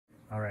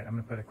All right, I'm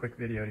gonna put a quick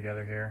video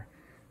together here.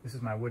 This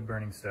is my wood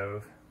burning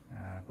stove.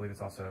 I believe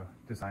it's also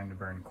designed to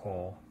burn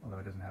coal, although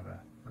it doesn't have a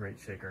great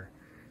shaker.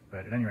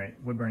 But at any rate,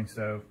 wood burning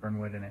stove, burn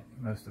wood in it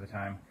most of the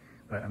time.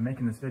 But I'm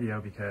making this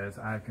video because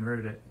I've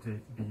converted it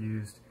to be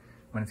used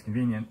when it's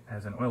convenient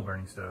as an oil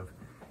burning stove.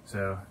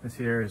 So this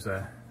here is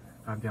a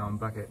 5-gallon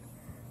bucket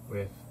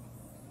with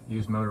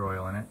used motor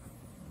oil in it.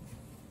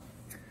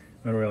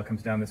 Motor oil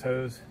comes down this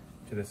hose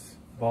to this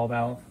ball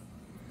valve,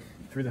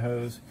 through the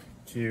hose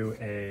to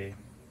a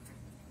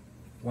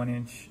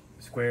 1-inch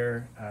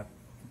square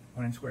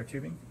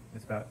tubing.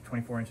 It's about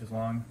 24 inches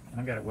long, and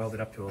I've got it welded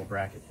up to a little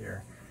bracket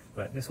here.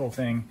 But this whole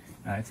thing,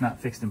 it's not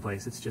fixed in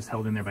place, it's just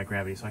held in there by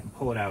gravity, so I can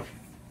pull it out.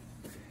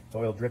 The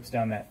oil drips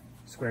down that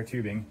square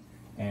tubing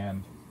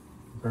and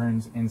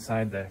burns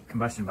inside the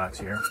combustion box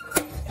here.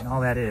 And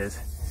all that is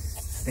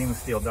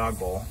stainless steel dog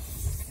bowl.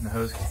 And the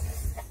hose,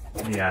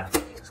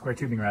 the square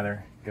tubing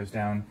rather, goes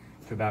down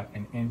to about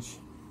 1 inch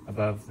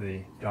above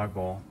the dog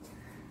bowl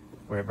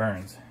where it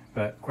burns.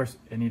 But of course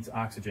it needs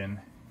oxygen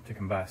to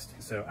combust.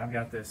 So I've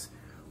got this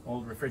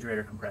old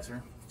refrigerator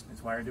compressor.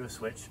 It's wired to a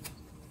switch.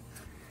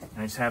 And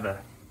I just have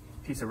a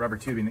piece of rubber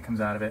tubing that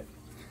comes out of it.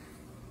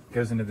 It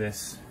goes into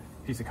this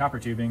piece of copper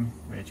tubing,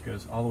 which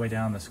goes all the way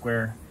down the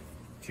square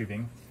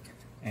tubing.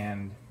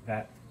 And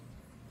that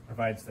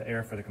provides the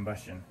air for the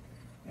combustion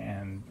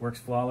and works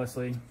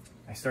flawlessly.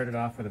 I started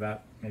off with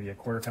about maybe a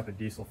 1/4 cup of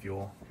diesel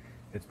fuel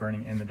that's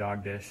burning in the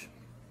dog dish.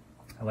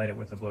 I light it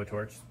with a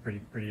blowtorch,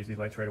 pretty easy,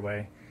 lights right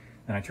away.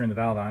 Then I turn the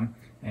valve on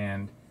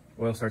and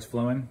oil starts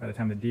flowing. By the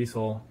time the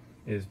diesel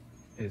is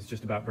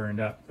just about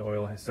burned up, the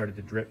oil has started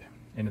to drip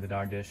into the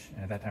dog dish,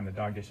 and at that time the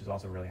dog dish is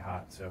also really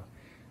hot. So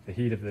the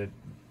heat of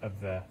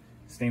the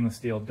stainless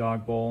steel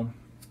dog bowl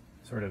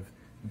sort of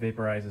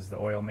vaporizes the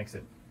oil, makes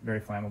it very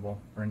flammable,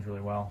 burns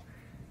really well.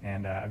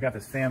 And I've got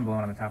this fan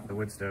blowing on the top of the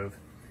wood stove,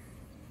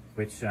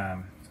 which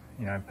I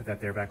put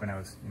that there back when I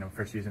was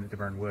first using it to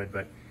burn wood.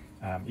 But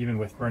even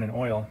with burning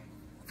oil,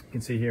 you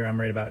can see here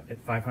I'm right about at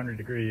 500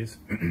 degrees,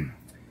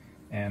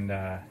 and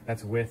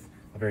that's with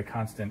a very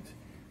constant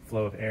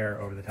flow of air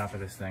over the top of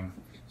this thing.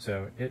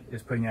 So it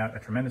is putting out a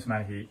tremendous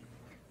amount of heat.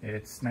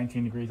 It's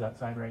 19 degrees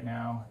outside right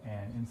now,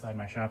 and inside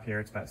my shop here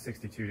it's about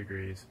 62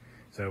 degrees.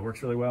 So it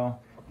works really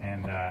well,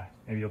 and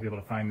maybe you'll be able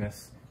to find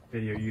this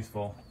video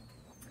useful.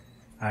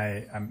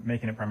 I'm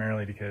making it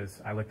primarily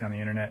because I looked on the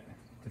internet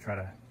to try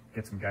to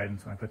get some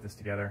guidance when I put this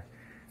together.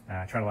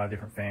 I tried a lot of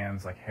different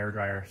fans, like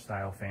hairdryer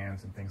style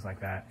fans and things like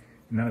that.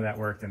 None of that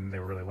worked, and they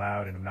were really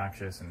loud and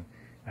obnoxious, and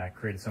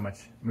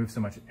moved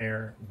so much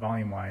air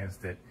volume-wise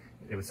that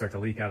it would start to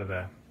leak out of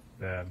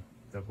the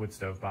wood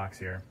stove box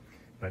here.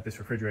 But this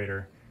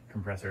refrigerator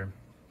compressor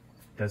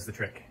does the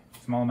trick.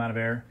 Small amount of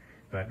air,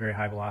 but very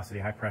high velocity,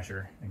 high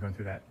pressure, and going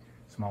through that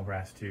small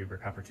brass tube or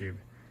copper tube.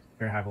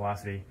 Very high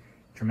velocity,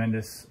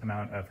 tremendous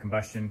amount of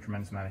combustion,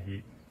 tremendous amount of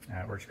heat.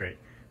 It works great.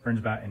 Burns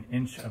about 1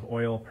 inch of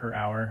oil per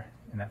hour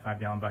in that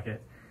 5-gallon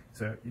bucket.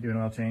 So you do an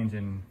oil change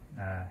and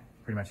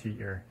pretty much heat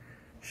your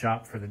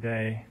shop for the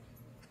day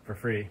for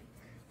free.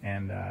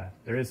 And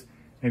there is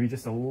maybe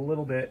just a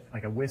little bit,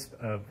 like a wisp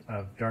of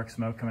dark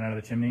smoke coming out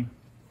of the chimney,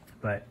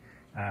 but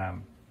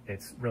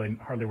it's really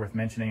hardly worth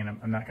mentioning, and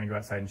I'm not going to go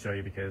outside and show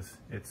you because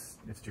it's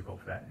too cold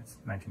for that. It's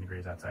 19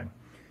 degrees outside,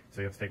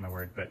 so you have to take my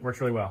word. But it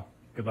works really well.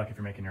 Good luck if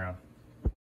you're making your own.